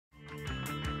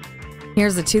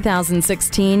Here's a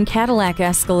 2016 Cadillac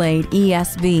Escalade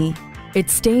ESV. It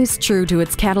stays true to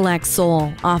its Cadillac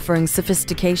soul, offering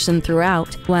sophistication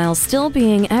throughout, while still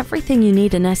being everything you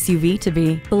need an SUV to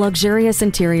be. The luxurious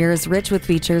interior is rich with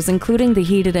features including the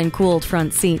heated and cooled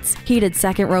front seats, heated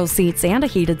second-row seats, and a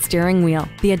heated steering wheel.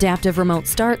 The adaptive remote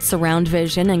start, surround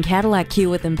vision, and Cadillac CUE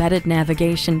with embedded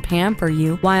navigation pamper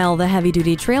you, while the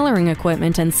heavy-duty trailering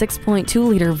equipment and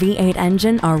 6.2-liter V8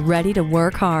 engine are ready to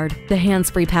work hard. The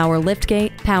hands-free power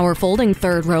liftgate, power folding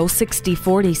third-row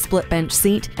 60/40 split bench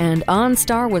seat, and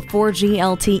OnStar with 4G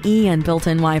LTE and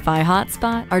built-in Wi-Fi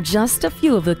hotspot are just a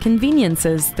few of the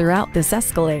conveniences throughout this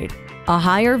Escalade. A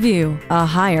higher view, a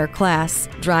higher class.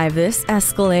 Drive this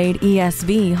Escalade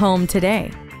ESV home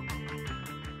today.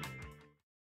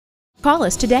 Call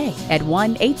us today at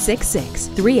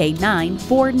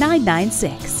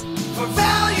 1-866-389-4996.